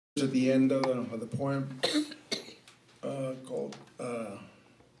at the end of the poem called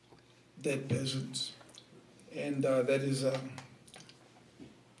Dead Peasants. And that is,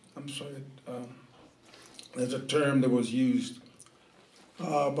 I'm sorry, there's a term that was used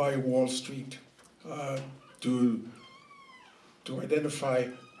by Wall Street to identify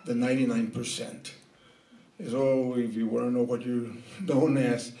the 99%. So if you want to know what you're known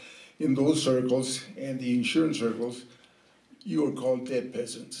as in those circles and the insurance circles, you are called dead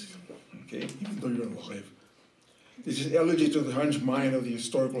peasants, okay, even though you're alive. This is elegy to the hunched mind of the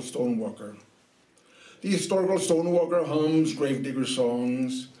historical stonewalker. The historical stonewalker hums gravedigger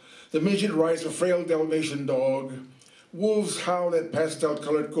songs. The midget rides a frail Dalmatian dog. Wolves howl at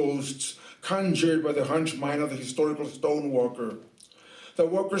pastel-colored ghosts conjured by the hunched mind of the historical stonewalker. The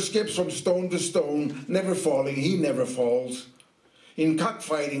walker skips from stone to stone, never falling, he never falls. In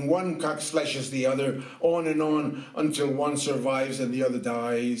cockfighting, one cock slashes the other, on and on, until one survives and the other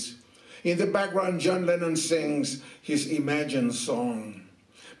dies. In the background, John Lennon sings his imagined song,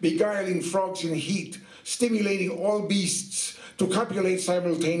 beguiling frogs in heat, stimulating all beasts to copulate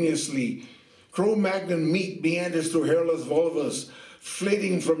simultaneously. Cro-Magnon meat meanders through hairless vulvas,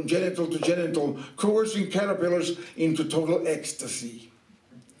 flitting from genital to genital, coercing caterpillars into total ecstasy.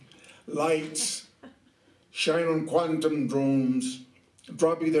 Lights shine on quantum drones,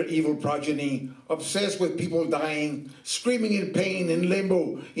 dropping their evil progeny, obsessed with people dying, screaming in pain, in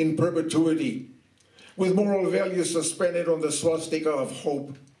limbo, in perpetuity, with moral values suspended on the swastika of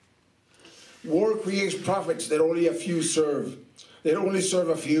hope. War creates prophets that only a few serve, that only serve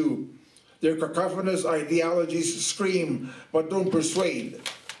a few. Their cacophonous ideologies scream, but don't persuade.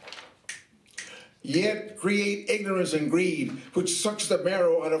 Yet create ignorance and greed, which sucks the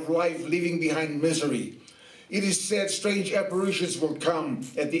marrow out of life, leaving behind misery. It is said strange apparitions will come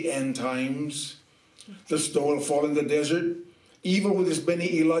at the end times. The snow will fall in the desert. Evil with its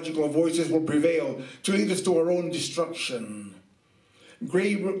many illogical voices will prevail to lead us to our own destruction.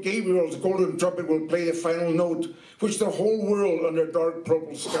 Gabriel's golden trumpet will play the final note, which the whole world under dark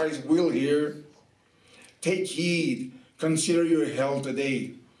purple skies will hear. Take heed, consider your hell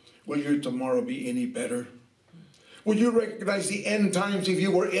today. Will your tomorrow be any better? Will you recognize the end times if you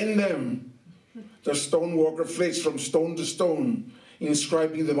were in them? The stonewalker flits from stone to stone,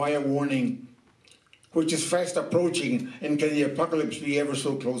 inscribing the Maya warning, which is fast approaching, and can the apocalypse be ever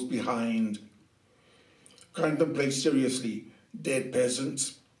so close behind? Contemplate seriously, dead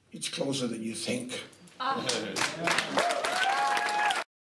peasants. It's closer than you think.